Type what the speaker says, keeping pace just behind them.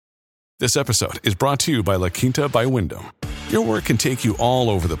This episode is brought to you by La Quinta by Wyndham. Your work can take you all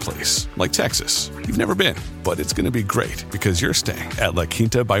over the place, like Texas. You've never been, but it's going to be great because you're staying at La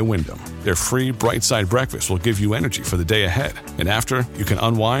Quinta by Wyndham. Their free Bright Side breakfast will give you energy for the day ahead. And after, you can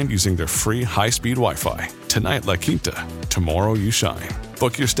unwind using their free high-speed Wi-Fi. Tonight, La Quinta. Tomorrow, you shine.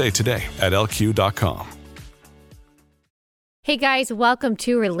 Book your stay today at lq.com. Hey guys, welcome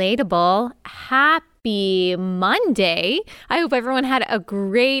to Relatable. Happy Monday. I hope everyone had a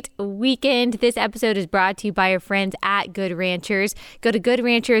great weekend. This episode is brought to you by our friends at Good Ranchers. Go to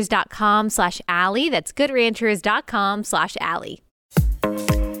goodranchers.com/Allie. That's goodranchers.com/Allie.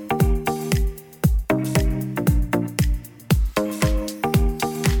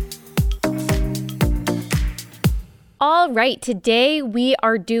 All right, today we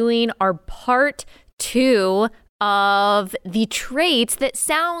are doing our part 2 of the traits that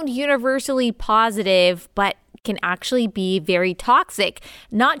sound universally positive, but can actually be very toxic,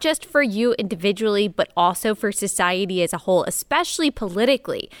 not just for you individually, but also for society as a whole, especially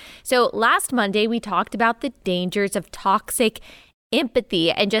politically. So last Monday, we talked about the dangers of toxic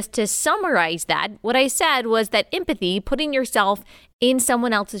empathy. And just to summarize that, what I said was that empathy, putting yourself in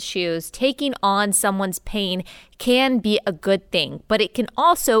someone else's shoes, taking on someone's pain, can be a good thing, but it can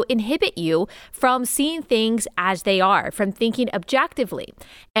also inhibit you from seeing things as they are, from thinking objectively.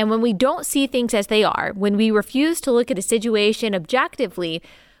 And when we don't see things as they are, when we refuse to look at a situation objectively,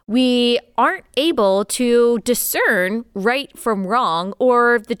 we aren't able to discern right from wrong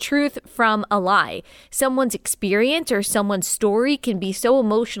or the truth from a lie. Someone's experience or someone's story can be so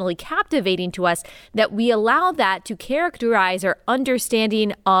emotionally captivating to us that we allow that to characterize our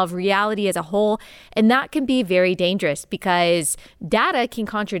understanding of reality as a whole. And that can be very dangerous because data can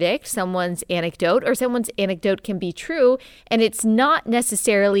contradict someone's anecdote, or someone's anecdote can be true, and it's not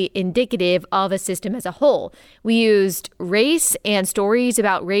necessarily indicative of a system as a whole. We used race and stories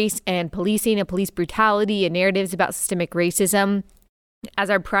about race and policing and police brutality and narratives about systemic racism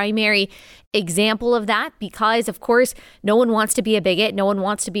as our primary example of that, because of course no one wants to be a bigot, no one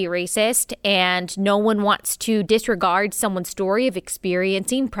wants to be a racist, and no one wants to disregard someone's story of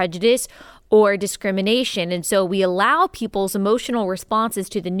experiencing prejudice or discrimination. And so we allow people's emotional responses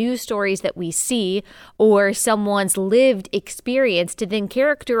to the news stories that we see or someone's lived experience to then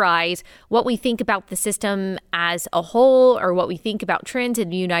characterize what we think about the system as a whole or what we think about trends in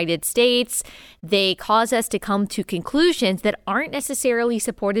the United States. They cause us to come to conclusions that aren't necessarily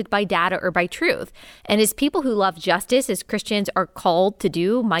supported by data or by truth. And as people who love justice, as Christians are called to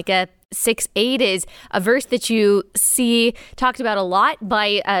do, Micah 6:8 is a verse that you see talked about a lot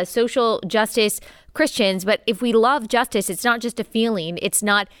by social justice Christians. But if we love justice, it's not just a feeling, it's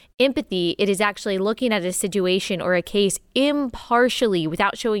not empathy. It is actually looking at a situation or a case impartially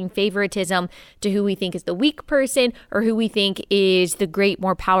without showing favoritism to who we think is the weak person or who we think is the great,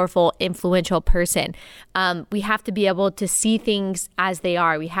 more powerful, influential person. We have to be able to see things as they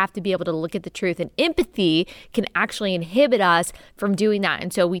are. We have to be able to look at the truth, and empathy can actually inhibit us from doing that.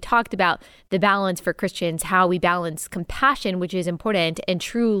 And so we talked about the balance for Christians, how we balance compassion, which is important, and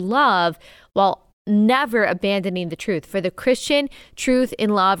true love, while never abandoning the truth. For the Christian, truth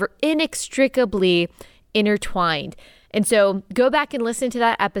and love are inextricably intertwined. And so go back and listen to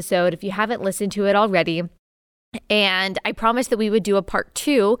that episode if you haven't listened to it already. And I promised that we would do a part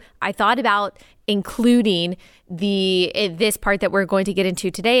 2. I thought about including this part that we're going to get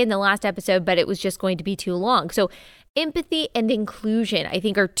into today in the last episode, but it was just going to be too long. So empathy and inclusion, I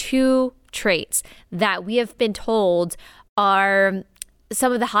think, are two traits that we have been told are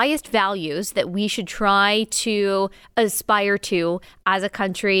some of the highest values that we should try to aspire to as a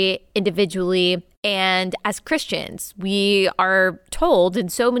country, individually, and as Christians. We are told in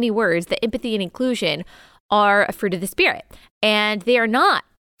so many words that empathy and inclusion are a fruit of the Spirit, and they are not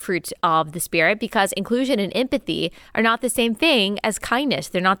fruits of the Spirit, because inclusion and empathy are not the same thing as kindness.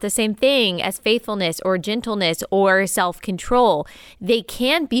 They're not the same thing as faithfulness or gentleness or self-control. They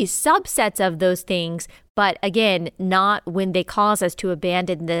can be subsets of those things, but again, not when they cause us to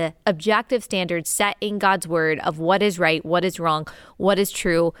abandon the objective standards set in God's word of what is right, what is wrong, what is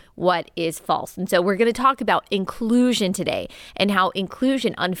true, what is false. And so we're going to talk about inclusion today, and how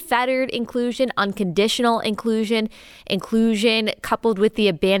inclusion, unfettered inclusion, unconditional inclusion, inclusion coupled with the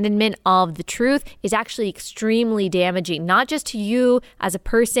abandonment of the truth is actually extremely damaging, not just to you as a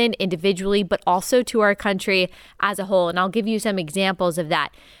person individually, but also to our country as a whole. And I'll give you some examples of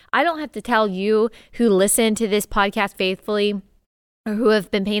that. I don't have to tell you who listen to this podcast faithfully or who have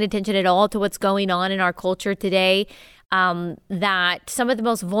been paying attention at all to what's going on in our culture today. that some of the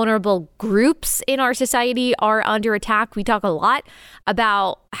most vulnerable groups in our society are under attack. We talk a lot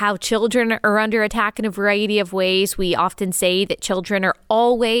about how children are under attack in a variety of ways. We often say that children are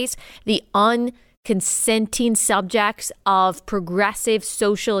always the consenting subjects of progressive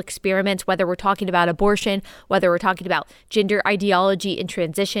social experiments, whether we're talking about abortion, whether we're talking about gender ideology and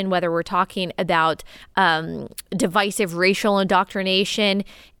transition, whether we're talking about divisive racial indoctrination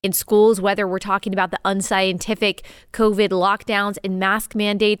in schools, whether we're talking about the unscientific COVID lockdowns and mask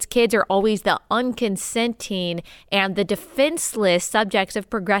mandates. Kids are always the unconsenting and the defenseless subjects of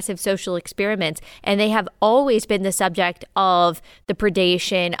progressive social experiments. And they have always been the subject of the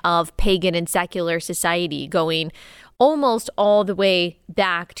predation of pagan and secular society, going almost all the way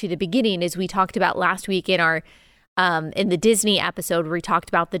back to the beginning, as we talked about last week in our in the Disney episode, where we talked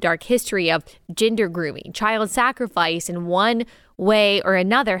about the dark history of gender grooming. Child sacrifice in one way or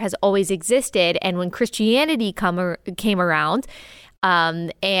another has always existed. And when Christianity came around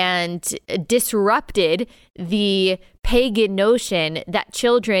and disrupted the pagan notion that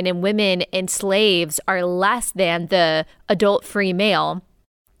children and women and slaves are less than the adult free male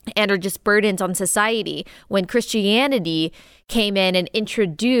and are just burdens on society, when Christianity came in and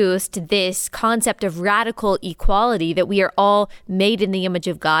introduced this concept of radical equality, that we are all made in the image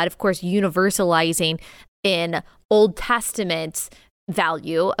of God, of course, universalizing in Old Testament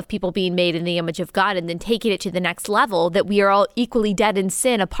value of people being made in the image of God, and then taking it to the next level, that we are all equally dead in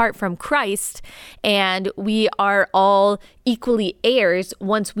sin apart from Christ, and we are all equally heirs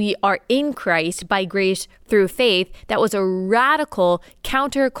once we are in Christ by grace through faith. That was a radical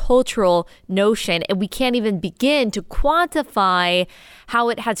countercultural notion, and we can't even begin to quantify how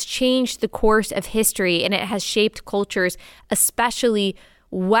it has changed the course of history, and it has shaped cultures, especially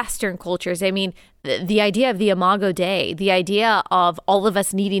Western cultures. I mean, the idea of the Imago Dei, the idea of all of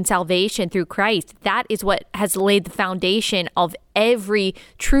us needing salvation through Christ, that is what has laid the foundation of every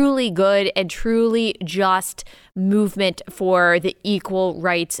truly good and truly just movement for the equal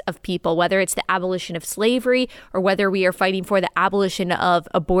rights of people, whether it's the abolition of slavery or whether we are fighting for the abolition of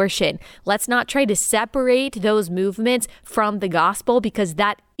abortion. Let's not try to separate those movements from the gospel, because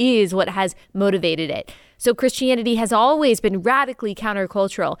that is what has motivated it. So Christianity has always been radically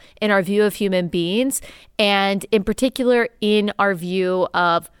countercultural in our view of human beings, and in particular in our view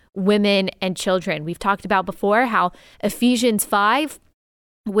of women and children. We've talked about before how Ephesians 5,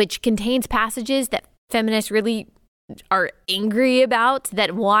 which contains passages that feminists really are angry about,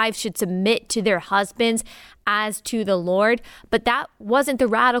 that wives should submit to their husbands as to the Lord. But that wasn't the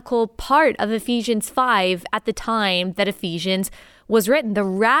radical part of Ephesians 5 at the time that Ephesians was written. The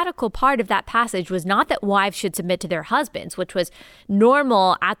radical part of that passage was not that wives should submit to their husbands, which was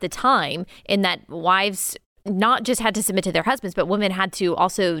normal at the time, in that wives not just had to submit to their husbands, but women had to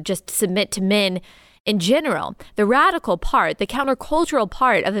also just submit to men in general. The radical part, the countercultural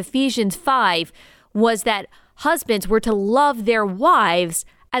part of Ephesians 5 was that husbands were to love their wives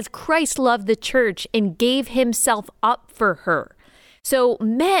as Christ loved the church and gave himself up for her. So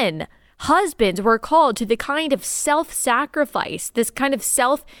men, husbands, were called to the kind of self-sacrifice, this kind of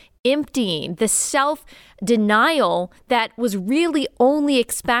self-emptying, the self-denial that was really only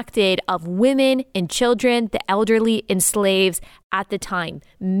expected of women and children, the elderly and slaves at the time.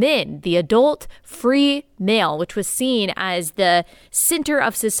 Men, the adult free male, which was seen as the center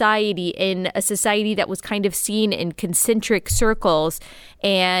of society, in a society that was kind of seen in concentric circles,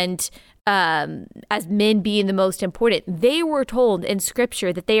 and as men being the most important. They were told in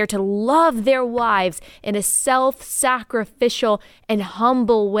scripture that they are to love their wives in a self-sacrificial and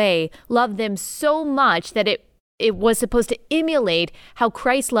humble way, love them so much that it was supposed to emulate how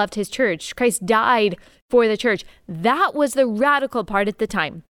Christ loved his church. Christ died for the church. That was the radical part at the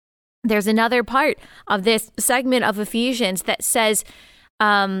time. There's another part of this segment of Ephesians that says,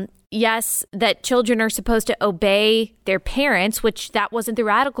 yes, that children are supposed to obey their parents, which that wasn't the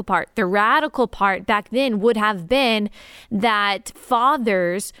radical part. The radical part back then would have been that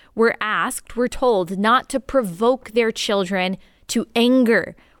fathers were told not to provoke their children to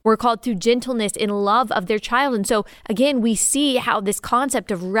anger. We're called to gentleness in love of their child. And so again, we see how this concept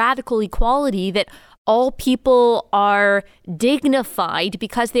of radical equality, that all people are dignified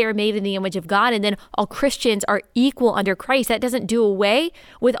because they are made in the image of God, and then all Christians are equal under Christ. That doesn't do away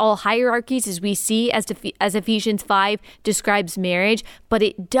with all hierarchies, as we see as Ephesians 5 describes marriage, but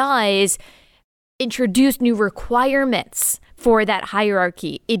it does introduce new requirements for that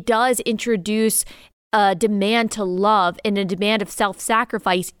hierarchy. It does introduce a demand to love and a demand of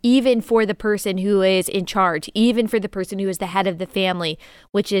self-sacrifice, even for the person who is in charge, even for the person who is the head of the family,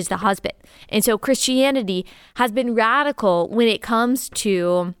 which is the husband. And so Christianity has been radical when it comes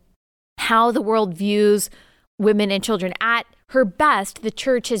to how the world views women and children. At her best, the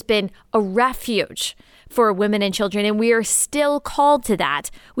church has been a refuge for women and children, and we are still called to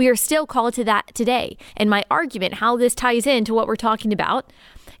that. We are still called to that today. And my argument, how this ties into what we're talking about,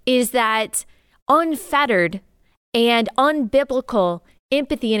 is that unfettered and unbiblical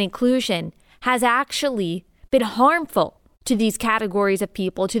empathy and inclusion has actually been harmful to these categories of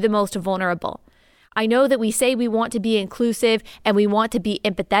people, to the most vulnerable. I know that we say we want to be inclusive and we want to be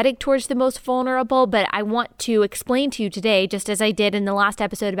empathetic towards the most vulnerable, but I want to explain to you today, just as I did in the last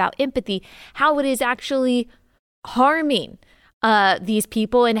episode about empathy, how it is actually harming these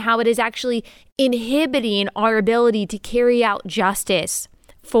people and how it is actually inhibiting our ability to carry out justice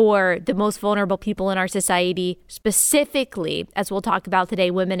for the most vulnerable people in our society, specifically, as we'll talk about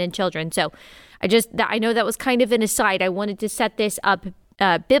today, women and children. So I know that was kind of an aside. I wanted to set this up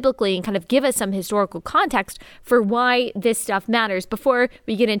biblically and kind of give us some historical context for why this stuff matters. Before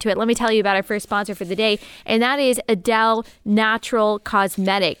we get into it, let me tell you about our first sponsor for the day, and that is Adele Natural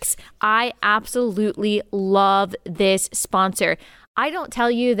Cosmetics. I absolutely love this sponsor. I don't tell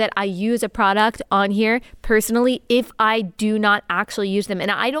you that I use a product on here personally if I do not actually use them.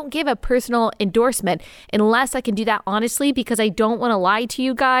 And I don't give a personal endorsement unless I can do that honestly, because I don't want to lie to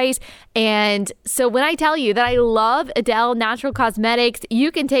you guys. And so when I tell you that I love Adele Natural Cosmetics,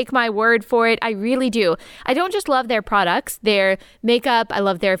 you can take my word for it. I really do. I don't just love their products, their makeup. I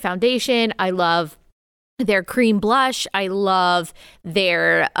love their foundation. I love their cream blush. I love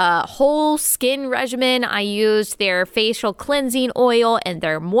their whole skin regimen. I use their facial cleansing oil and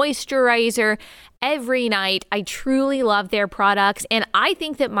their moisturizer every night. I truly love their products, and I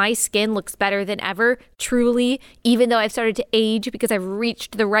think that my skin looks better than ever, truly, even though I've started to age because I've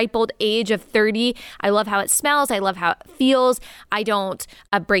reached the ripe old age of 30. I love how it smells. I love how it feels. I don't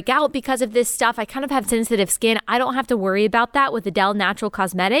break out because of this stuff. I kind of have sensitive skin. I don't have to worry about that with Adele Natural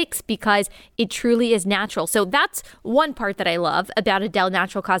Cosmetics because it truly is natural. So that's one part that I love about Adele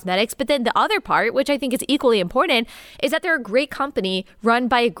Natural Cosmetics. But then the other part, which I think is equally important, is that they're a great company run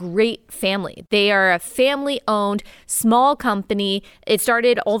by a great family. They are a family-owned small company. It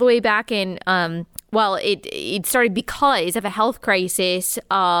started all the way back in, it started because of a health crisis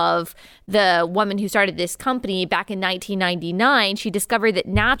of the woman who started this company back in 1999. She discovered that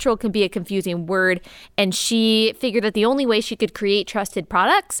natural can be a confusing word, and she figured that the only way she could create trusted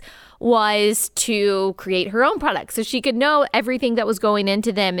products was to create her own products so she could know everything that was going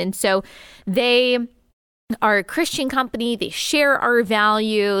into them. And so they are a Christian company. They share our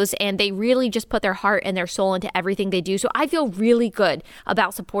values, and they really just put their heart and their soul into everything they do. So I feel really good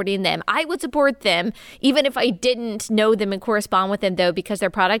about supporting them. I would support them even if I didn't know them and correspond with them, though, because their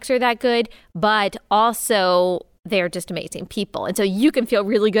products are that good, but also they're just amazing people. And so you can feel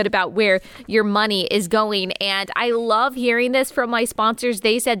really good about where your money is going. And I love hearing this from my sponsors.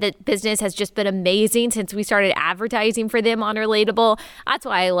 They said that business has just been amazing since we started advertising for them on Relatable. That's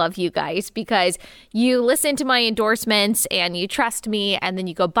why I love you guys, because you listen to my endorsements and you trust me, and then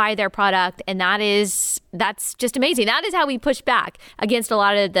you go buy their product. And that's just amazing. That is how we push back against a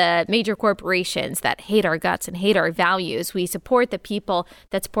lot of the major corporations that hate our guts and hate our values. We support the people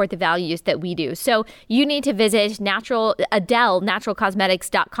that support the values that we do. So you need to visit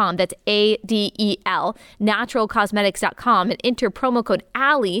AdeleNaturalCosmetics.com. That's ADEL, naturalcosmetics.com, and enter promo code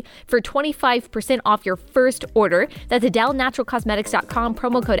Allie for 25% off your first order. That's AdeleNaturalCosmetics.com,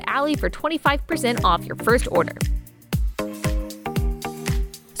 promo code Allie for 25% off your first order.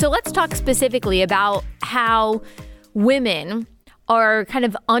 So let's talk specifically about how women are kind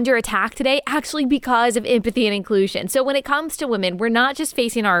of under attack today, actually because of empathy and inclusion. So when it comes to women, we're not just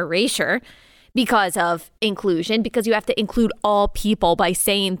facing our erasure because of inclusion, because you have to include all people by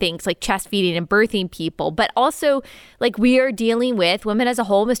saying things like chest feeding and birthing people, but also like we are dealing with women as a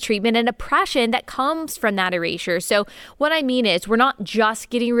whole mistreatment and oppression that comes from that erasure. So what I mean is we're not just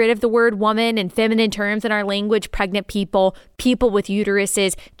getting rid of the word woman and feminine terms in our language, pregnant people, people with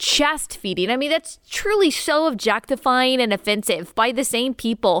uteruses, chest feeding. I mean, that's truly so objectifying and offensive by the same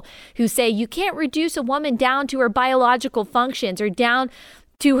people who say you can't reduce a woman down to her biological functions or down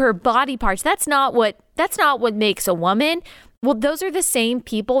to her body parts. That's not what makes a woman. Well, those are the same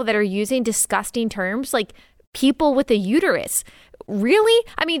people that are using disgusting terms like people with a uterus. Really?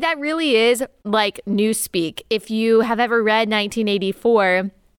 I mean, that really is like newspeak. If you have ever read 1984,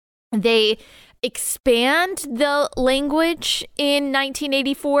 they expand the language in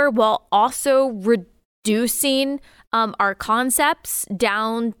 1984 while also reducing our concepts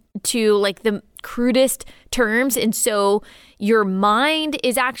down to like the crudest terms. And so your mind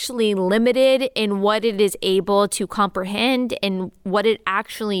is actually limited in what it is able to comprehend and what it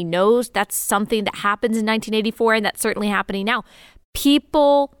actually knows. That's something that happens in 1984, and that's certainly happening now.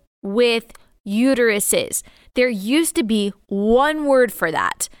 People with uteruses. There used to be one word for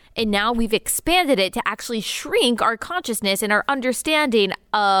that, and now we've expanded it to actually shrink our consciousness and our understanding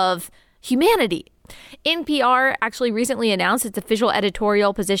of humanity. NPR actually recently announced its official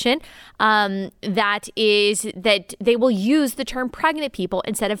editorial position that they will use the term pregnant people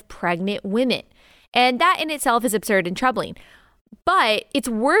instead of pregnant women. And that in itself is absurd and troubling. But it's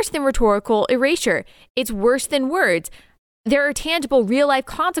worse than rhetorical erasure. It's worse than words. There are tangible real-life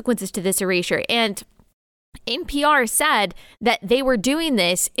consequences to this erasure. And NPR said that they were doing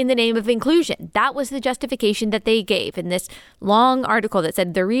this in the name of inclusion. That was the justification that they gave in this long article that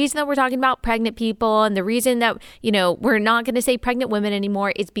said the reason that we're talking about pregnant people and the reason that, we're not going to say pregnant women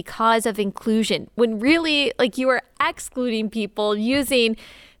anymore is because of inclusion. When really, you are excluding people using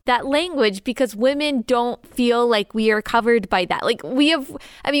that language because women don't feel like we are covered by that.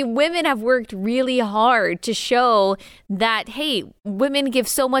 Women have worked really hard to show that, hey, women give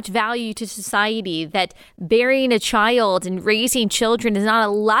so much value to society that bearing a child and raising children is not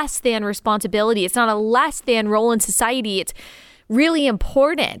a less than responsibility. It's not a less than role in society. It's really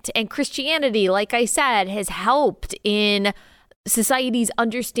important. And Christianity, like I said, has helped in society's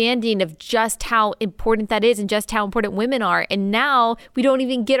understanding of just how important that is and just how important women are. And now we don't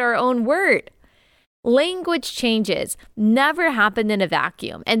even get our own word. Language changes never happen in a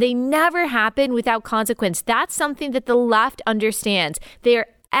vacuum, and they never happen without consequence. That's something that the left understands. They are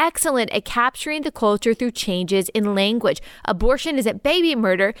excellent at capturing the culture through changes in language. Abortion isn't baby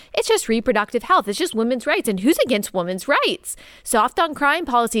murder. It's just reproductive health. It's just women's rights. And who's against women's rights? Soft on crime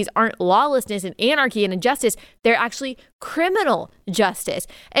policies aren't lawlessness and anarchy and injustice. They're actually criminal justice.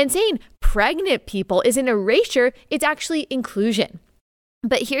 And saying pregnant people is an erasure, it's actually inclusion.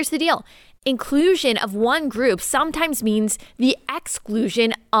 But here's the deal. Inclusion of one group sometimes means the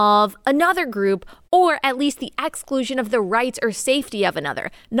exclusion of another group, or at least the exclusion of the rights or safety of another.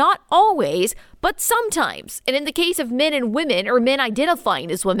 Not always, but sometimes. And in the case of men and women, or men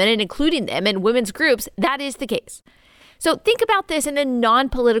identifying as women and including them in women's groups, that is the case. So think about this in a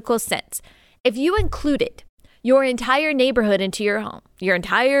non-political sense. If you included your entire neighborhood into your home, your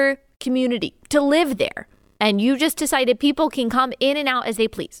entire community to live there, and you just decided people can come in and out as they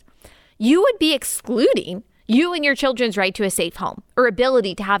please, you would be excluding you and your children's right to a safe home or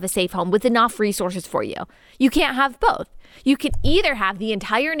ability to have a safe home with enough resources for you. You can't have both. You can either have the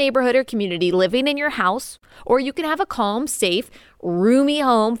entire neighborhood or community living in your house, or you can have a calm, safe, roomy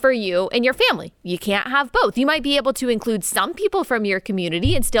home for you and your family. You can't have both. You might be able to include some people from your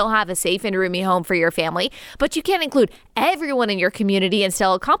community and still have a safe and roomy home for your family, but you can't include everyone in your community and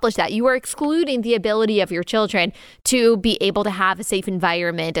still accomplish that. You are excluding the ability of your children to be able to have a safe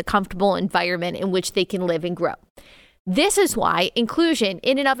environment, a comfortable environment in which they can live and grow. This is why inclusion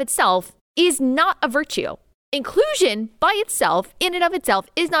in and of itself is not a virtue. Inclusion by itself, in and of itself,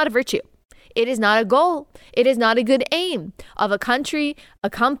 is not a virtue. It is not a goal. It is not a good aim of a country, a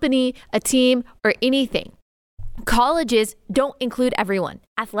company, a team, or anything. Colleges don't include everyone.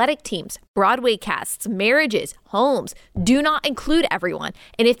 Athletic teams, Broadway casts, marriages, homes do not include everyone.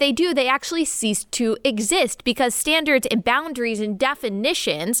 And if they do, they actually cease to exist because standards and boundaries and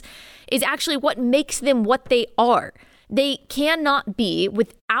definitions is actually what makes them what they are. They cannot be,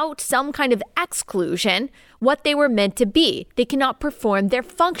 without some kind of exclusion, what they were meant to be. They cannot perform their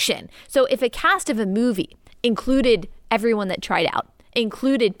function. So if a cast of a movie included everyone that tried out,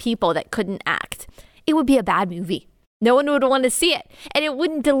 included people that couldn't act, it would be a bad movie. No one would want to see it. And it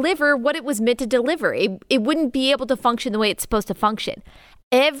wouldn't deliver what it was meant to deliver. It wouldn't be able to function the way it's supposed to function.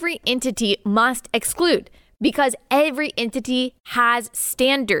 Every entity must exclude, because every entity has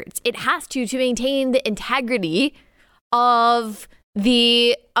standards. It has to maintain the integrity of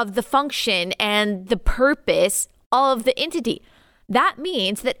the function and the purpose of the entity. That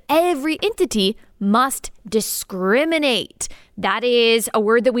means that every entity must discriminate. That is a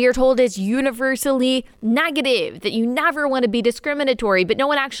word that we are told is universally negative, that you never want to be discriminatory, but no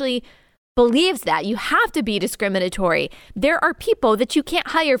one actually believes that. You have to be discriminatory. There are people that you can't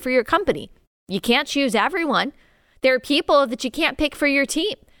hire for your company. You can't choose everyone. There are people that you can't pick for your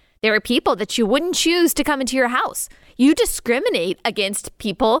team. There are people that you wouldn't choose to come into your house. You discriminate against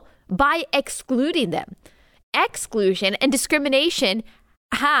people by excluding them. Exclusion and discrimination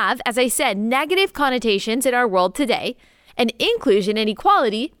have, as I said, negative connotations in our world today, and inclusion and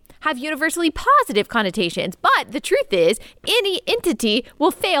equality have universally positive connotations. But the truth is, any entity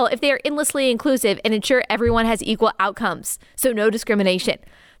will fail if they are endlessly inclusive and ensure everyone has equal outcomes. So no discrimination.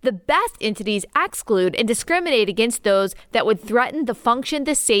 The best entities exclude and discriminate against those that would threaten the function,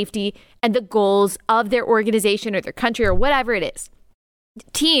 the safety, and the goals of their organization or their country or whatever it is.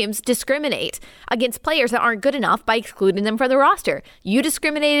 Teams discriminate against players that aren't good enough by excluding them from the roster. You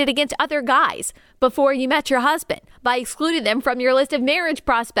discriminated against other guys before you met your husband by excluding them from your list of marriage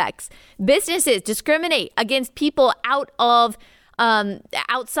prospects. Businesses discriminate against people outside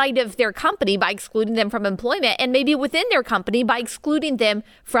of their company by excluding them from employment, and maybe within their company by excluding them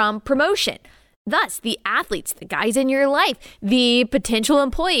from promotion. Thus, the athletes, the guys in your life, the potential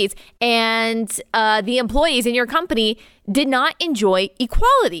employees, and the employees in your company did not enjoy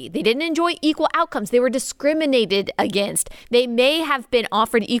equality. They didn't enjoy equal outcomes. They were discriminated against. They may have been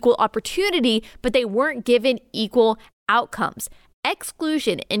offered equal opportunity, but they weren't given equal outcomes.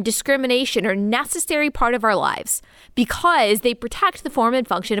 Exclusion and discrimination are a necessary part of our lives because they protect the form and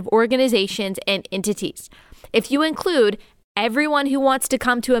function of organizations and entities. If you include everyone who wants to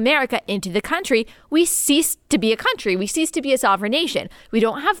come to America into the country, we cease to be a country. We cease to be a sovereign nation. We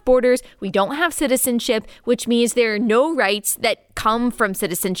don't have borders. We don't have citizenship, which means there are no rights that come from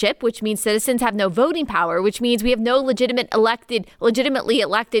citizenship, which means citizens have no voting power, which means we have no legitimately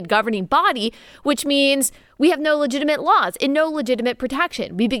elected governing body, which means we have no legitimate laws and no legitimate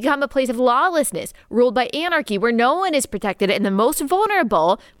protection. We become a place of lawlessness, ruled by anarchy, where no one is protected, and the most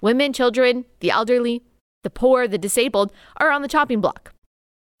vulnerable, women, children, the elderly, the poor, the disabled, are on the chopping block.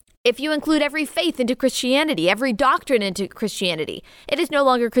 If you include every faith into Christianity, every doctrine into Christianity, it is no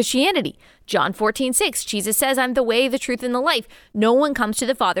longer Christianity. John 14:6, Jesus says, "I'm the way, the truth, and the life. No one comes to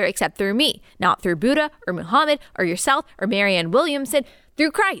the Father except through me." Not through Buddha or Muhammad or yourself or Marianne Williamson, through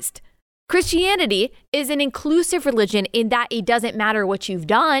Christ. Christianity is an inclusive religion in that it doesn't matter what you've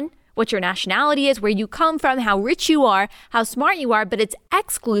done, what your nationality is, where you come from, how rich you are, how smart you are, but it's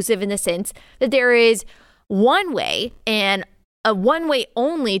exclusive in the sense that there is one way and a one way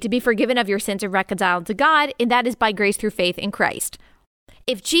only to be forgiven of your sins and reconciled to God, and that is by grace through faith in Christ.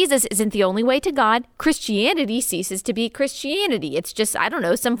 If Jesus isn't the only way to God, Christianity ceases to be Christianity. It's just,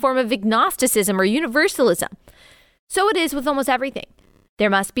 some form of agnosticism or universalism. So it is with almost everything. There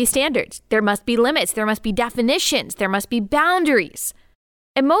must be standards. There must be limits. There must be definitions. There must be boundaries.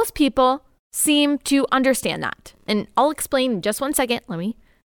 And most people seem to understand that. And I'll explain in just one second. Let me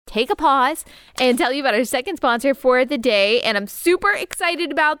take a pause and tell you about our second sponsor for the day. And I'm super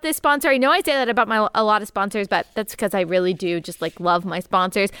excited about this sponsor. I know I say that about a lot of sponsors, but that's because I really do just love my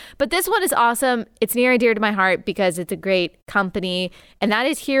sponsors. But this one is awesome. It's near and dear to my heart because it's a great company, and that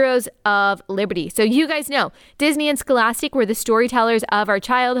is Heroes of Liberty. So you guys know Disney and Scholastic were the storytellers of our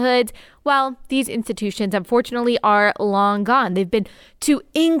childhoods. Well, these institutions, unfortunately, are long gone. They've been too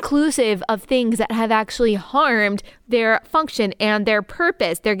inclusive of things that have actually harmed their function and their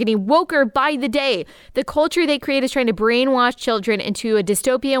purpose. They're getting woker by the day. The culture they create is trying to brainwash children into a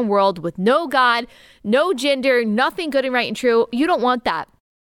dystopian world with no God, no gender, nothing good and right and true. You don't want that.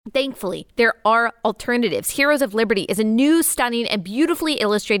 Thankfully, there are alternatives. Heroes of Liberty is a new, stunning, and beautifully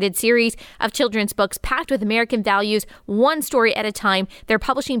illustrated series of children's books packed with American values, one story at a time. They're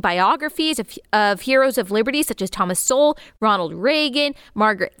publishing biographies of heroes of liberty, such as Thomas Sowell, Ronald Reagan,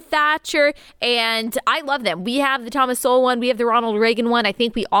 Margaret Thatcher, and I love them. We have the Thomas Sowell one. We have the Ronald Reagan one. I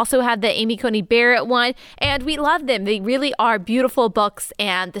think we also have the Amy Coney Barrett one, and we love them. They really are beautiful books,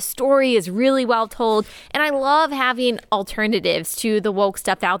 and the story is really well told, and I love having alternatives to the woke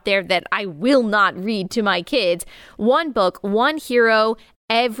stuff out there that I will not read to my kids. One book, one hero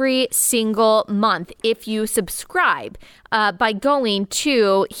every single month if you subscribe by going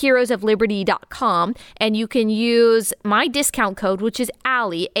to heroesofliberty.com, and you can use my discount code, which is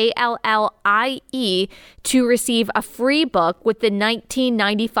Allie, ALLIE, to receive a free book with the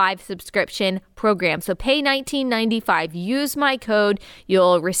 $19.95 subscription program. So pay $19.95, use my code,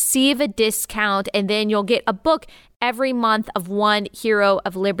 you'll receive a discount, and then you'll get a book every month of one Hero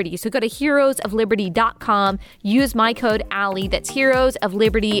of Liberty. So go to heroesofliberty.com, use my code Allie, that's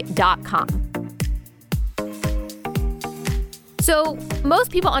heroesofliberty.com. So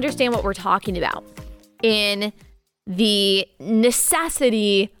most people understand what we're talking about in the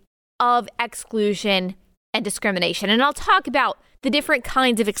necessity of exclusion and discrimination. And I'll talk about the different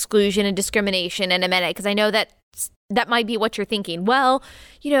kinds of exclusion and discrimination in a minute, because I know that might be what you're thinking. Well,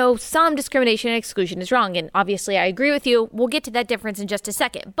 some discrimination and exclusion is wrong. And obviously I agree with you. We'll get to that difference in just a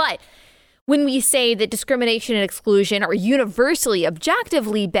second. But when we say that discrimination and exclusion are universally,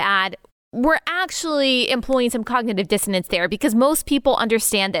 objectively bad, we're actually employing some cognitive dissonance there, because most people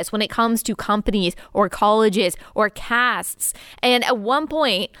understand this when it comes to companies or colleges or castes. And at one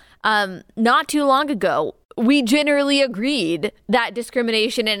point, not too long ago, we generally agreed that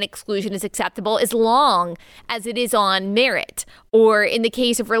discrimination and exclusion is acceptable as long as it is on merit, or in the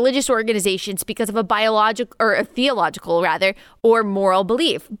case of religious organizations, because of a biological or a theological or moral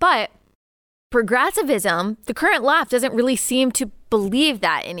belief. But progressivism, the current left doesn't really seem to believe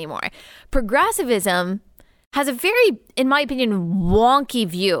that anymore. Progressivism has a very, in my opinion, wonky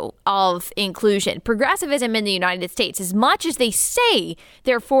view of inclusion. Progressivism in the United States, as much as they say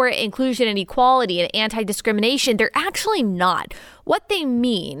they're for inclusion and equality and anti-discrimination, they're actually not. What they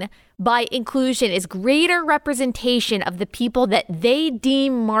mean by inclusion is greater representation of the people that they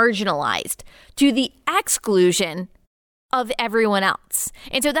deem marginalized to the exclusion of everyone else.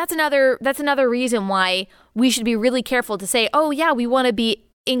 And so that's another reason why we should be really careful to say, oh yeah, we want to be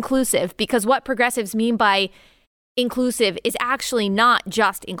inclusive, because what progressives mean by inclusive is actually not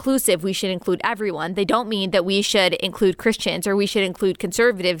just inclusive. We should include everyone. They don't mean that we should include Christians or we should include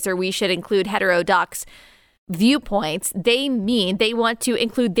conservatives or we should include heterodox viewpoints. They mean they want to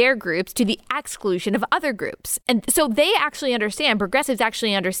include their groups to the exclusion of other groups. And so they actually understand, progressives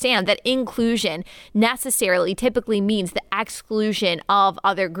actually understand, that inclusion necessarily typically means the exclusion of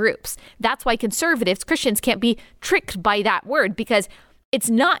other groups. That's why conservatives, Christians, can't be tricked by that word, because it's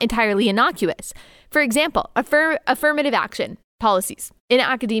not entirely innocuous. For example, affirmative action policies in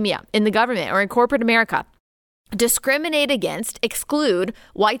academia, in the government, or in corporate America discriminate against, exclude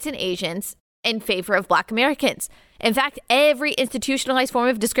whites and Asians in favor of Black Americans. In fact, every institutionalized form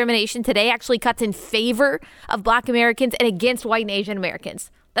of discrimination today actually cuts in favor of Black Americans and against white and Asian Americans.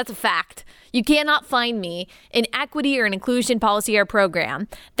 That's a fact. You cannot find me an equity or an inclusion policy or program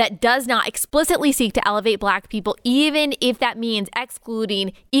that does not explicitly seek to elevate Black people, even if that means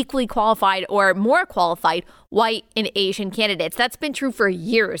excluding equally qualified or more qualified white and Asian candidates. That's been true for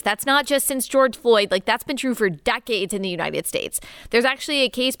years. That's not just since George Floyd. That's been true for decades in the United States. There's actually a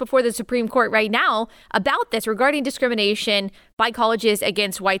case before the Supreme Court right now about this regarding discrimination by colleges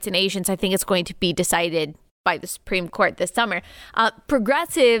against whites and Asians. I think it's going to be decided by the Supreme Court this summer.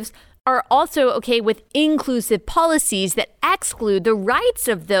 Progressives are also okay with inclusive policies that exclude the rights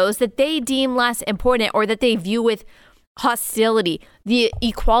of those that they deem less important or that they view with hostility. The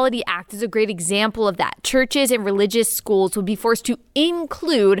Equality Act is a great example of that. Churches and religious schools would be forced to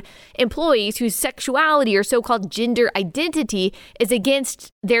include employees whose sexuality or so-called gender identity is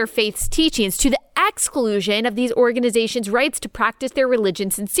against their faith's teachings, to the exclusion of these organizations' rights to practice their religion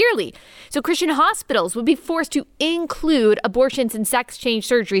sincerely. So Christian hospitals would be forced to include abortions and sex change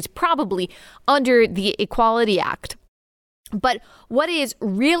surgeries, probably under the Equality Act. But what is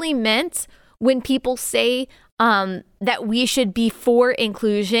really meant when people say that we should be for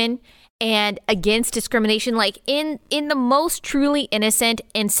inclusion and against discrimination, like in the most truly innocent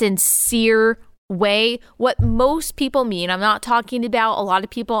and sincere way, what most people mean, I'm not talking about a lot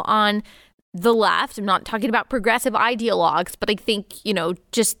of people on the left, I'm not talking about progressive ideologues, but I think,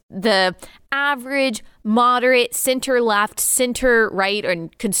 just the average, moderate, center-left, center-right, or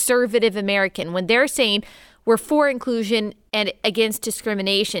conservative American, when they're saying we're for inclusion and against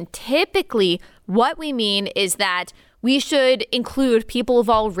discrimination, typically what we mean is that we should include people of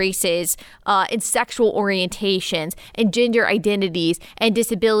all races and sexual orientations and gender identities and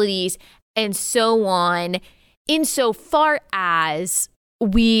disabilities and so on, insofar as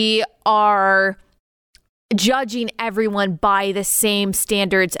we are judging everyone by the same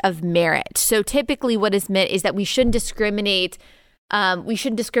standards of merit. So typically what is meant is that we shouldn't discriminate. We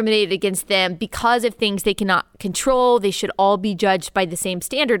shouldn't discriminate against them because of things they cannot control. They should all be judged by the same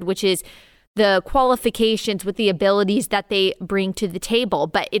standard, which is the qualifications with the abilities that they bring to the table.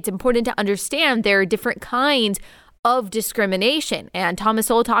 But it's important to understand there are different kinds of discrimination. And Thomas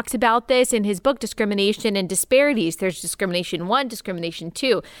Sowell talks about this in his book, Discrimination and Disparities. There's discrimination 1, discrimination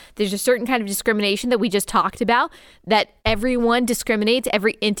 2. There's a certain kind of discrimination that we just talked about, that everyone discriminates.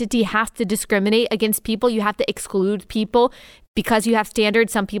 Every entity has to discriminate against people. You have to exclude people because you have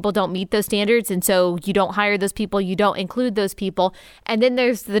standards. Some people don't meet those standards, and so you don't hire those people. You don't include those people. And then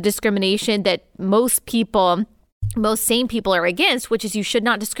there's the discrimination that most sane people are against, which is you should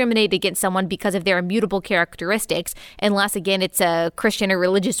not discriminate against someone because of their immutable characteristics, unless, again, it's a Christian or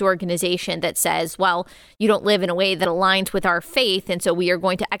religious organization that says, well, you don't live in a way that aligns with our faith, and so we are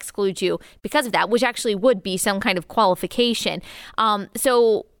going to exclude you because of that, which actually would be some kind of qualification.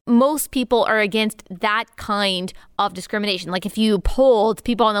 So most people are against that kind of discrimination. Like if you polled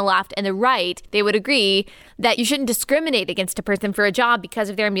people on the left and the right, they would agree that you shouldn't discriminate against a person for a job because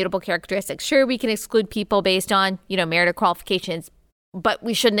of their immutable characteristics. Sure, we can exclude people based on, merit or qualifications, but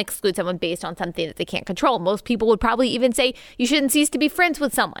we shouldn't exclude someone based on something that they can't control. Most people would probably even say you shouldn't cease to be friends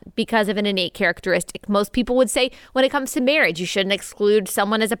with someone because of an innate characteristic. Most people would say when it comes to marriage, you shouldn't exclude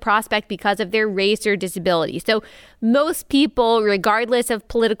someone as a prospect because of their race or disability. So most people, regardless of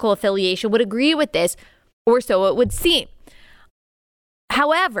political affiliation, would agree with this, or so it would seem.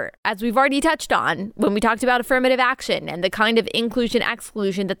 However, as we've already touched on when we talked about affirmative action and the kind of inclusion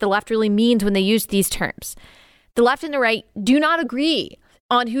exclusion that the left really means when they use these terms, the left and the right do not agree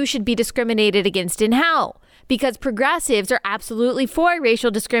on who should be discriminated against and how, because progressives are absolutely for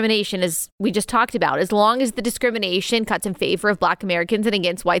racial discrimination, as we just talked about, as long as the discrimination cuts in favor of Black Americans and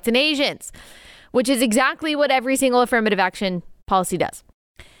against whites and Asians, which is exactly what every single affirmative action policy does.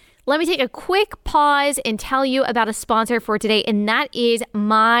 Let me take a quick pause and tell you about a sponsor for today, and that is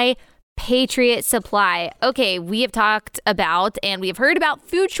My Patriot Supply. Okay, we have talked about and we have heard about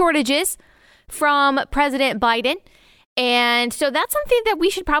food shortages from President Biden. And so that's something that we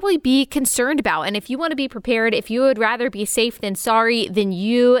should probably be concerned about. And if you want to be prepared, if you would rather be safe than sorry, then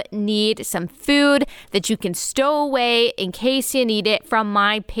you need some food that you can stow away in case you need it from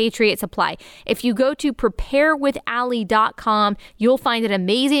My Patriot Supply. If you go to preparewithallie.com, you'll find an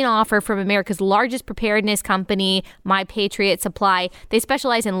amazing offer from America's largest preparedness company, My Patriot Supply. They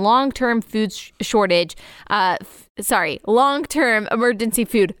specialize in long-term food long-term emergency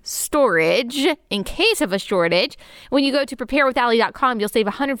food storage in case of a shortage. When you go to preparewithallie.com, you'll save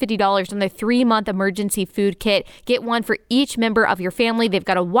 $150 on their 3-month emergency food kit. Get one for each member of your family. They've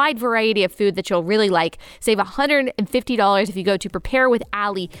got a wide variety of food that you'll really like. Save $150 if you go to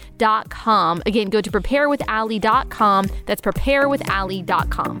preparewithallie.com. Again, go to preparewithallie.com. That's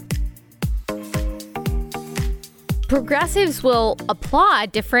preparewithallie.com. Progressives will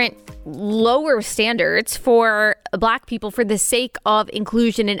applaud different lower standards for Black people for the sake of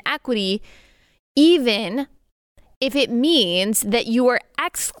inclusion and equity, even if it means that you are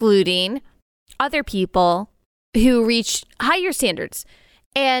excluding other people who reach higher standards.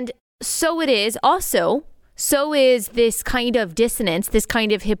 And so is this kind of dissonance, this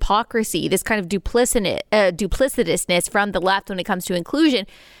kind of hypocrisy, this kind of duplicitousness from the left when it comes to inclusion.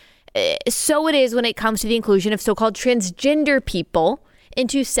 So it is when it comes to the inclusion of so-called transgender people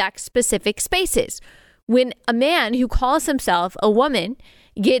into sex-specific spaces. When a man who calls himself a woman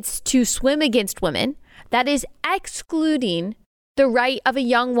gets to swim against women, that is excluding the right of a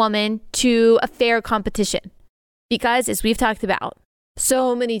young woman to a fair competition. Because, as we've talked about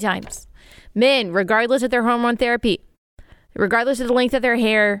so many times, men, regardless of their hormone therapy, regardless of the length of their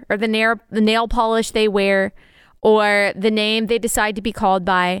hair or the nail polish they wear or the name they decide to be called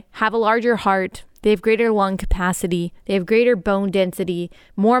by, have a larger heart. They have greater lung capacity. They have greater bone density,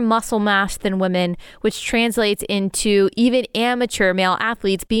 more muscle mass than women, which translates into even amateur male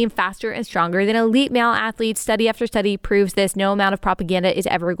athletes being faster and stronger than elite male athletes. Study after study proves this. No amount of propaganda is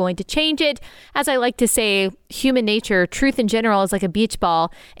ever going to change it. As I like to say, human nature, truth in general is like a beach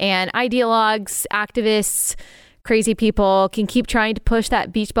ball, and ideologues, activists, crazy people can keep trying to push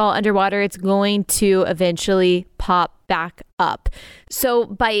that beach ball underwater. It's going to eventually pop back up. So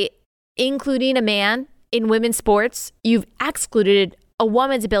by including a man in women's sports, you've excluded a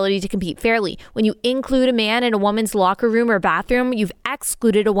woman's ability to compete fairly. When you include a man in a woman's locker room or bathroom, you've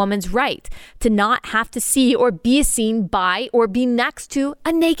excluded a woman's right to not have to see or be seen by or be next to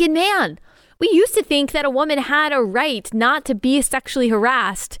a naked man. We used to think that a woman had a right not to be sexually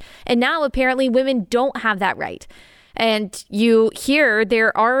harassed, and now apparently women don't have that right. And you hear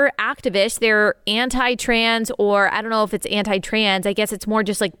there are activists, they're anti-trans, or I don't know if it's anti-trans, I guess it's more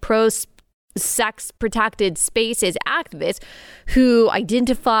just like pro-sex protected spaces activists who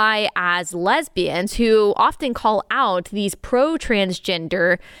identify as lesbians, who often call out these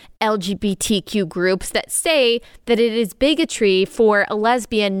pro-transgender LGBTQ groups that say that it is bigotry for a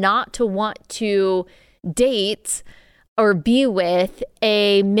lesbian not to want to date or be with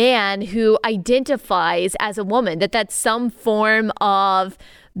a man who identifies as a woman, that's some form of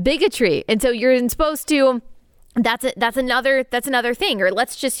bigotry. And so you're supposed to, that's another thing. Or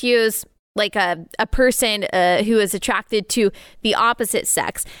let's just use like a person who is attracted to the opposite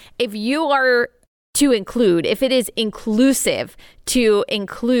sex. If you are to include, if it is inclusive to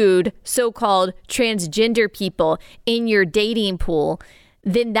include so-called transgender people in your dating pool,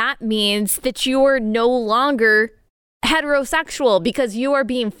 then that means that you're no longer heterosexual because you are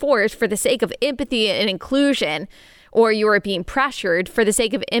being forced for the sake of empathy and inclusion, or you are being pressured for the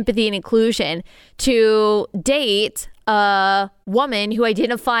sake of empathy and inclusion to date a woman who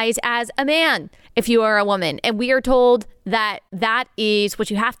identifies as a man if you are a woman. And we are told that that is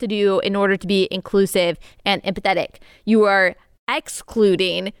what you have to do in order to be inclusive and empathetic. You are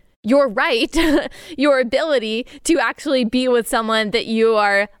excluding your right, your ability to actually be with someone that you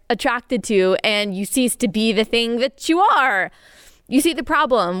are attracted to, and you cease to be the thing that you are. You see the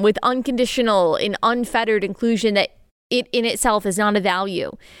problem with unconditional and unfettered inclusion that it in itself is not a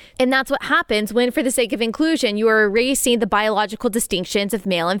value. And that's what happens when, for the sake of inclusion, you are erasing the biological distinctions of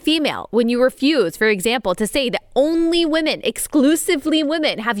male and female. When you refuse, for example, to say that only women, exclusively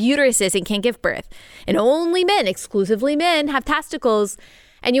women, have uteruses and can give birth, and only men, exclusively men, have testicles,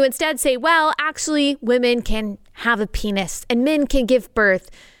 and you instead say, well, actually, women can have a penis and men can give birth,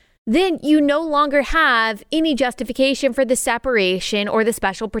 then you no longer have any justification for the separation or the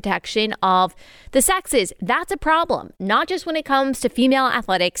special protection of the sexes. That's a problem, not just when it comes to female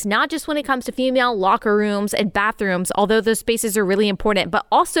athletics, not just when it comes to female locker rooms and bathrooms, although those spaces are really important, but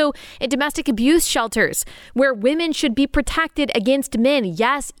also in domestic abuse shelters where women should be protected against men.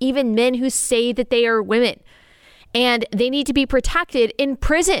 Yes, even men who say that they are women. And they need to be protected in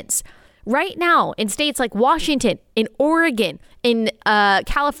prisons. Right now, in states like Washington, in Oregon, in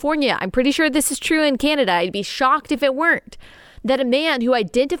California, I'm pretty sure this is true in Canada. I'd be shocked if it weren't. That a man who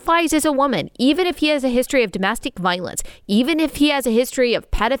identifies as a woman, even if he has a history of domestic violence, even if he has a history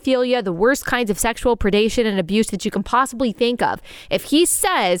of pedophilia, the worst kinds of sexual predation and abuse that you can possibly think of, if he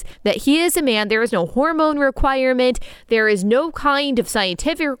says that he is a man, there is no hormone requirement, there is no kind of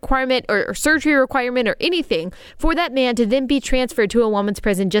scientific requirement or surgery requirement or anything for that man to then be transferred to a woman's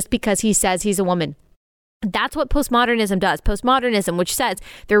prison just because he says he's a woman. That's what postmodernism does. Postmodernism, which says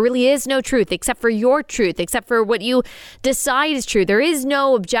there really is no truth except for your truth, except for what you decide is true. There is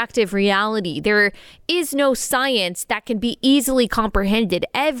no objective reality. There is no science that can be easily comprehended.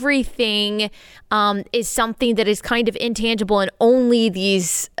 Everything is something that is kind of intangible, and only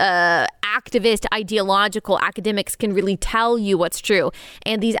these activist, ideological academics can really tell you what's true.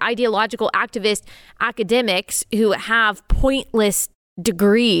 And these ideological activist academics who have pointless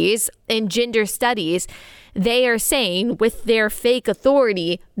degrees in gender studies, they are saying with their fake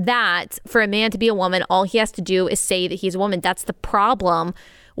authority that for a man to be a woman, all he has to do is say that he's a woman. That's the problem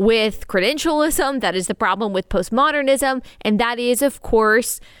with credentialism. That is the problem with postmodernism. And that is, of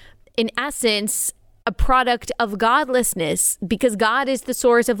course, in essence, a product of godlessness, because God is the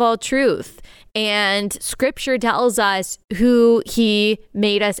source of all truth. And scripture tells us who he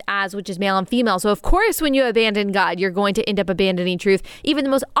made us as, which is male and female. So of course, when you abandon God, you're going to end up abandoning truth, even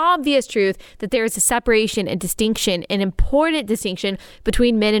the most obvious truth, that there is a separation and distinction, an important distinction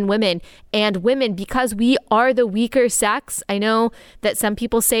between men and women. And women, because we are the weaker sex. I know that some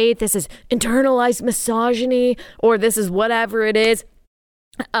people say this is internalized misogyny, or this is whatever it is.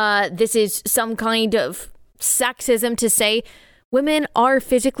 This is some kind of sexism to say women are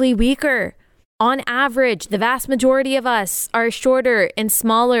physically weaker. On average, the vast majority of us are shorter and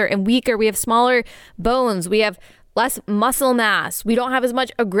smaller and weaker. We have smaller bones. We have less muscle mass. We don't have as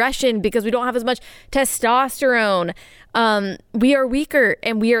much aggression because we don't have as much testosterone. We are weaker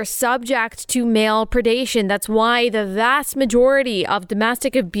and we are subject to male predation. That's why the vast majority of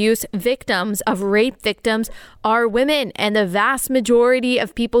domestic abuse victims, of rape victims, are women. And the vast majority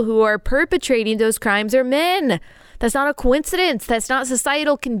of people who are perpetrating those crimes are men. That's not a coincidence. That's not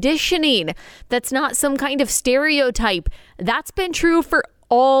societal conditioning. That's not some kind of stereotype. That's been true for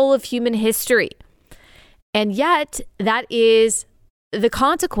all of human history. And yet, that is the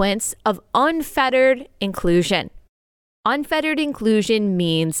consequence of unfettered inclusion. Unfettered inclusion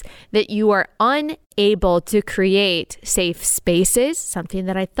means that you are unable to create safe spaces, something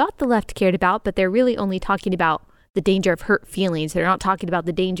that I thought the left cared about, but they're really only talking about the danger of hurt feelings. They're not talking about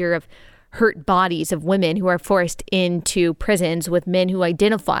the danger of hurt bodies of women who are forced into prisons with men who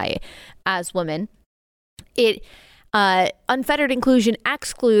identify as women. Unfettered inclusion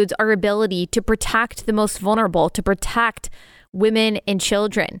excludes our ability to protect the most vulnerable, to protect women and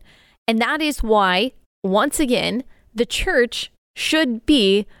children. And that is why, once again, the church should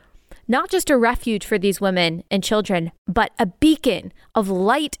be not just a refuge for these women and children, but a beacon of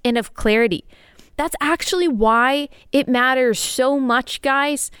light and of clarity. That's actually why it matters so much,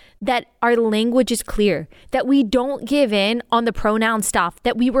 guys, that our language is clear, that we don't give in on the pronoun stuff,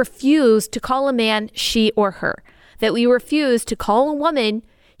 that we refuse to call a man she or her, that we refuse to call a woman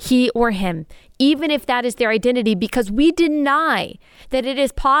he or him, even if that is their identity, because we deny that it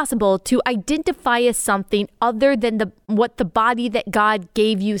is possible to identify as something other than what the body that God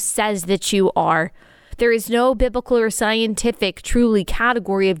gave you says that you are. There is no biblical or scientific, truly,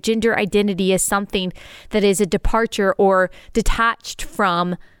 category of gender identity as something that is a departure or detached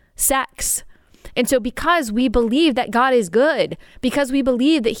from sex. And so because we believe that God is good, because we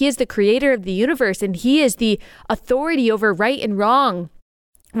believe that he is the creator of the universe and he is the authority over right and wrong,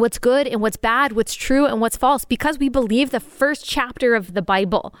 what's good and what's bad, what's true and what's false, because we believe the first chapter of the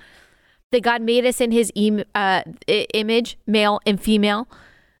Bible, that God made us in his image, male and female,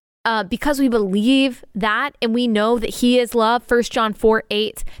 because we believe that and we know that he is love, 1 John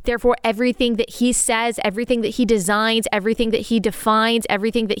 4:8, therefore everything that he says, everything that he designs, everything that he defines,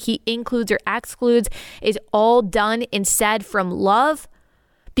 everything that he includes or excludes is all done and said from love.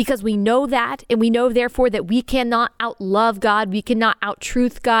 Because we know that, and we know therefore that we cannot outlove God, we cannot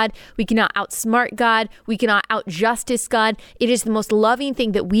out-truth God, we cannot outsmart God, we cannot out-justice God. It is the most loving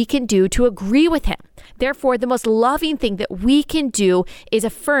thing that we can do to agree with him. Therefore, the most loving thing that we can do is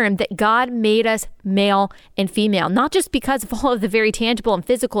affirm that God made us male and female, not just because of all of the very tangible and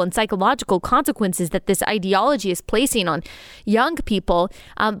physical and psychological consequences that this ideology is placing on young people,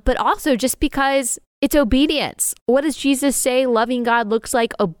 but also just because it's obedience. What does Jesus say loving God looks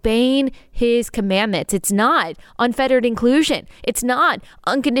like? Obeying his commandments. It's not unfettered inclusion. It's not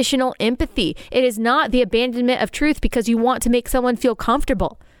unconditional empathy. It is not the abandonment of truth because you want to make someone feel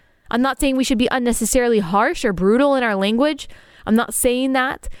comfortable. I'm not saying we should be unnecessarily harsh or brutal in our language. I'm not saying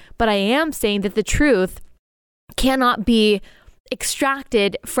that, but I am saying that the truth cannot be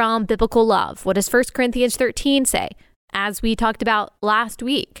extracted from biblical love. What does 1 Corinthians 13 say? As we talked about last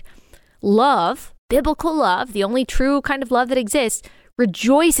week, love, biblical love, the only true kind of love that exists,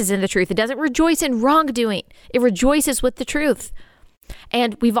 rejoices in the truth. It doesn't rejoice in wrongdoing. It rejoices with the truth.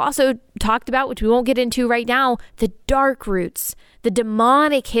 And we've also talked about, which we won't get into right now, the dark roots, the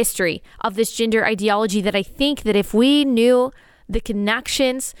demonic history of this gender ideology that I think that if we knew the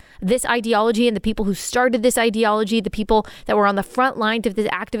connections, this ideology and the people who started this ideology, the people that were on the front lines of this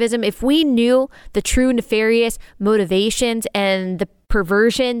activism, if we knew the true nefarious motivations and the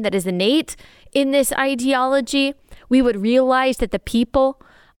perversion that is innate in this ideology, we would realize that the people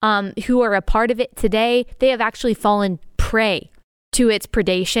who are a part of it today, they have actually fallen prey to its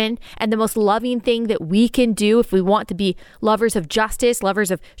predation. And the most loving thing that we can do if we want to be lovers of justice,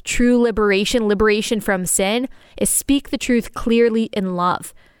 lovers of true liberation from sin, is speak the truth clearly in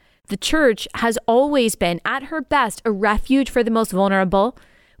love. The church has always been, at her best, a refuge for the most vulnerable,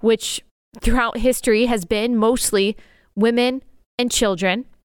 which throughout history has been mostly women and children.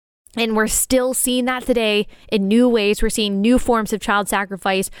 And we're still seeing that today in new ways. We're seeing new forms of child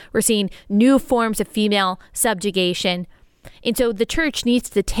sacrifice. We're seeing new forms of female subjugation. And so the church needs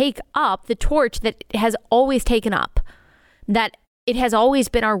to take up the torch that it has always taken up, that it has always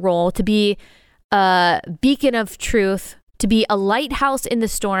been our role to be a beacon of truth, to be a lighthouse in the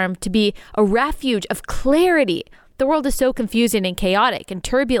storm, to be a refuge of clarity. The world is so confusing and chaotic and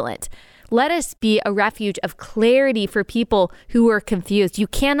turbulent. Let us be a refuge of clarity for people who are confused. You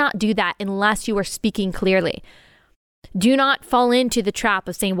cannot do that unless you are speaking clearly. Do not fall into the trap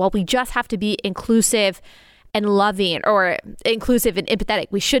of saying, well, we just have to be inclusive and loving, or inclusive and empathetic.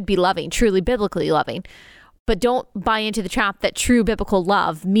 We should be loving, truly biblically loving. But don't buy into the trap that true biblical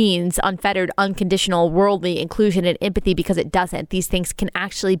love means unfettered, unconditional, worldly inclusion and empathy, because it doesn't. These things can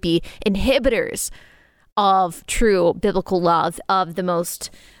actually be inhibitors of true biblical love of the most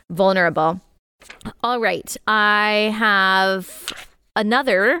vulnerable. All right. I have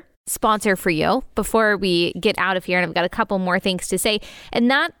another sponsor for you before we get out of here, and I've got a couple more things to say,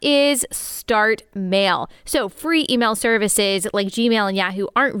 and that is Start Mail. So free email services like Gmail and Yahoo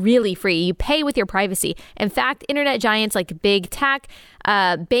aren't really free. You pay with your privacy. In fact, internet giants like Big Tech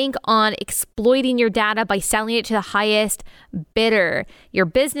bank on exploiting your data by selling it to the highest bidder. Your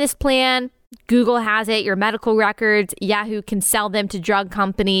business plan, Google has it. Your medical records, Yahoo can sell them to drug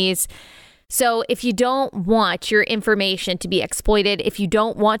companies. So if you don't want your information to be exploited, if you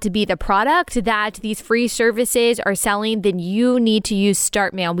don't want to be the product that these free services are selling, then you need to use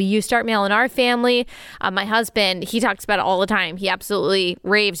StartMail. We use StartMail in our family. My husband, he talks about it all the time. He absolutely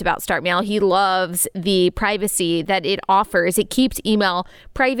raves about StartMail. He loves the privacy that it offers. It keeps email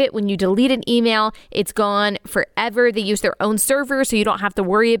private. When you delete an email, it's gone forever. They use their own server, so you don't have to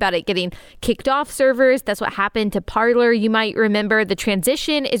worry about it getting kicked off servers. That's what happened to Parler. You might remember the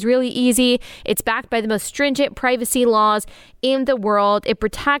transition is really easy. It's backed by the most stringent privacy laws in the world. It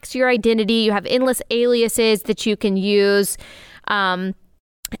protects your identity. You have endless aliases that you can use.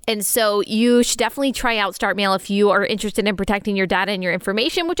 And so you should definitely try out StartMail if you are interested in protecting your data and your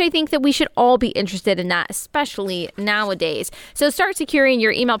information, which I think that we should all be interested in that, especially nowadays. So start securing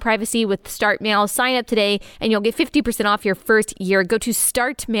your email privacy with StartMail. Sign up today and you'll get 50% off your first year. Go to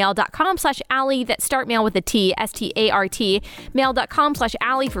startmail.com/Allie. That's StartMail with a T, START,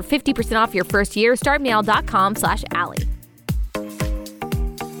 mail.com/Allie for 50% off your first year. Startmail.com/Allie.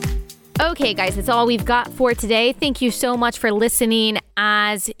 Okay, guys, that's all we've got for today. Thank you so much for listening.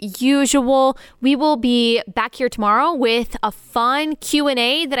 As usual, we will be back here tomorrow with a fun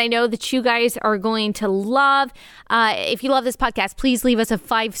Q&A that I know that you guys are going to love. If you love this podcast, please leave us a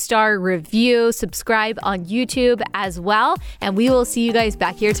 5-star review, subscribe on YouTube as well, and we will see you guys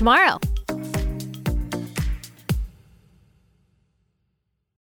back here tomorrow.